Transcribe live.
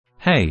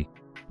Hey,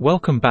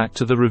 welcome back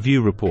to the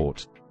review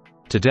report.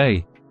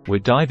 Today, we're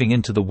diving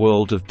into the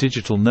world of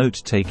digital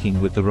note-taking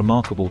with the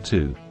Remarkable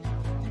 2.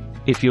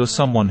 If you're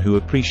someone who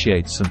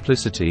appreciates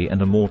simplicity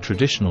and a more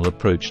traditional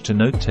approach to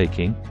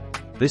note-taking,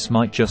 this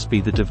might just be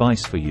the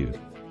device for you.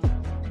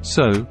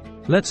 So,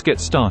 let's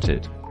get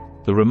started.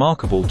 The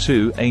Remarkable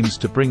 2 aims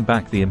to bring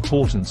back the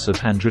importance of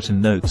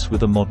handwritten notes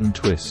with a modern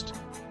twist.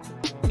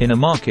 In a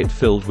market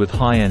filled with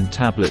high-end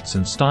tablets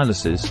and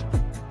styluses,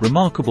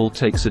 Remarkable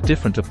takes a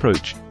different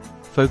approach,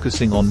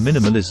 focusing on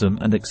minimalism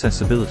and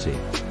accessibility.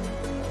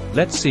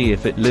 Let's see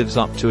if it lives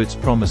up to its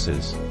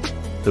promises.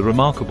 The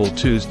Remarkable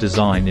 2's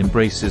design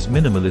embraces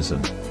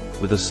minimalism,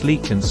 with a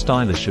sleek and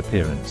stylish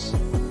appearance.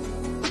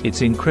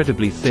 It's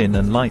incredibly thin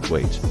and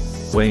lightweight,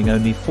 weighing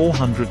only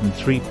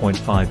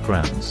 403.5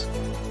 grams.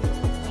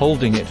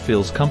 Holding it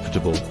feels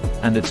comfortable,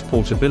 and its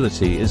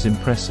portability is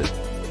impressive.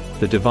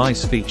 The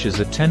device features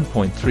a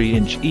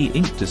 10.3-inch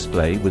e-ink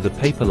display with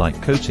a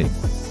paper-like coating,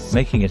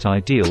 making it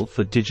ideal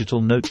for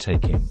digital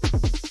note-taking.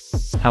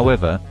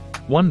 However,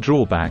 one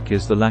drawback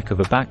is the lack of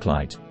a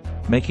backlight,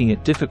 making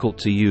it difficult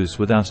to use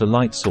without a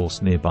light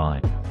source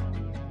nearby.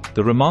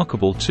 The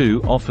Remarkable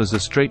 2 offers a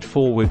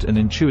straightforward and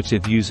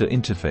intuitive user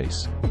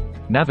interface.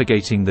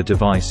 Navigating the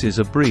device is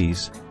a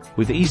breeze,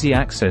 with easy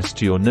access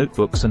to your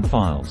notebooks and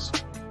files.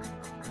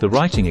 The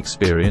writing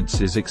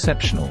experience is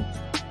exceptional,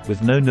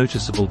 with no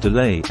noticeable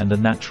delay and a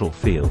natural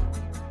feel.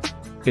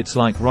 It's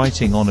like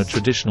writing on a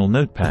traditional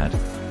notepad,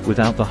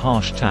 without the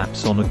harsh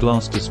taps on a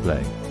glass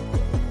display.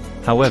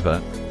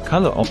 However,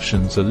 color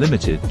options are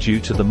limited due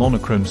to the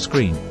monochrome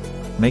screen,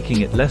 making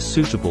it less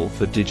suitable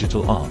for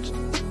digital art.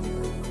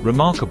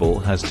 Remarkable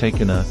has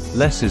taken a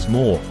less is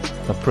more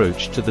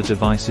approach to the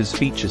device's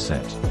feature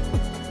set.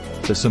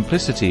 The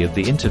simplicity of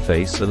the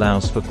interface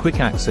allows for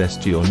quick access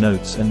to your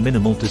notes and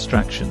minimal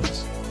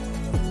distractions.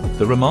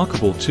 The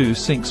Remarkable 2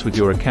 syncs with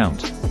your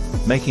account,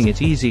 making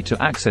it easy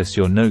to access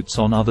your notes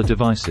on other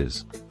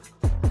devices.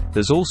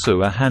 There's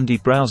also a handy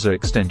browser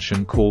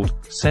extension called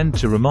Send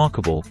to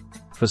Remarkable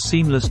for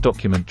seamless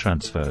document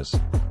transfers.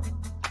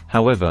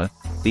 However,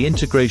 the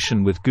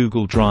integration with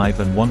Google Drive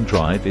and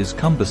OneDrive is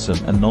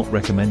cumbersome and not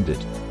recommended.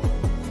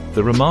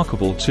 The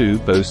Remarkable 2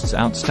 boasts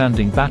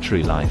outstanding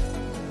battery life,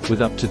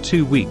 with up to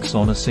 2 weeks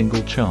on a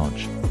single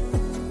charge.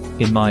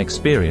 In my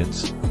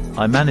experience,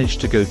 I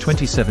managed to go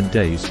 27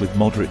 days with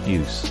moderate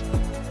use.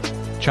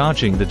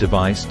 Charging the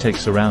device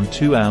takes around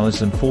 2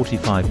 hours and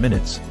 45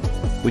 minutes,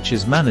 which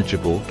is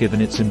manageable given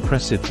its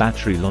impressive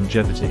battery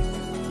longevity.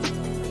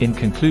 In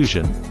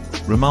conclusion,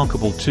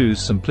 Remarkable 2's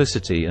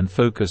simplicity and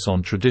focus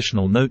on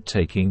traditional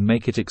note-taking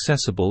make it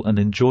accessible and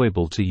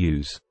enjoyable to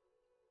use.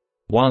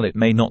 While it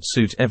may not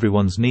suit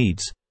everyone's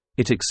needs,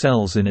 it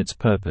excels in its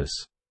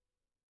purpose.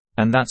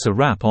 And that's a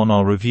wrap on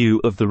our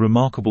review of the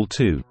Remarkable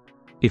 2.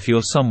 If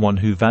you're someone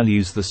who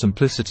values the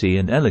simplicity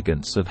and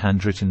elegance of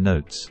handwritten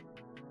notes,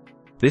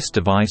 this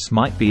device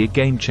might be a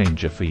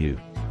game-changer for you.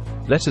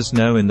 Let us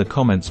know in the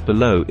comments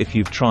below if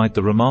you've tried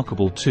the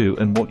Remarkable 2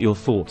 and what your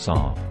thoughts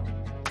are.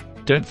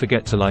 Don't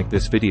forget to like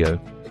this video,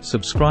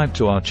 subscribe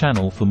to our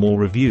channel for more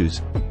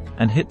reviews,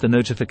 and hit the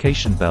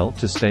notification bell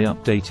to stay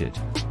updated.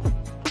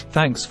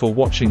 Thanks for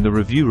watching the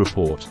review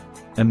report,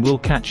 and we'll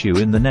catch you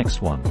in the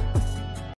next one.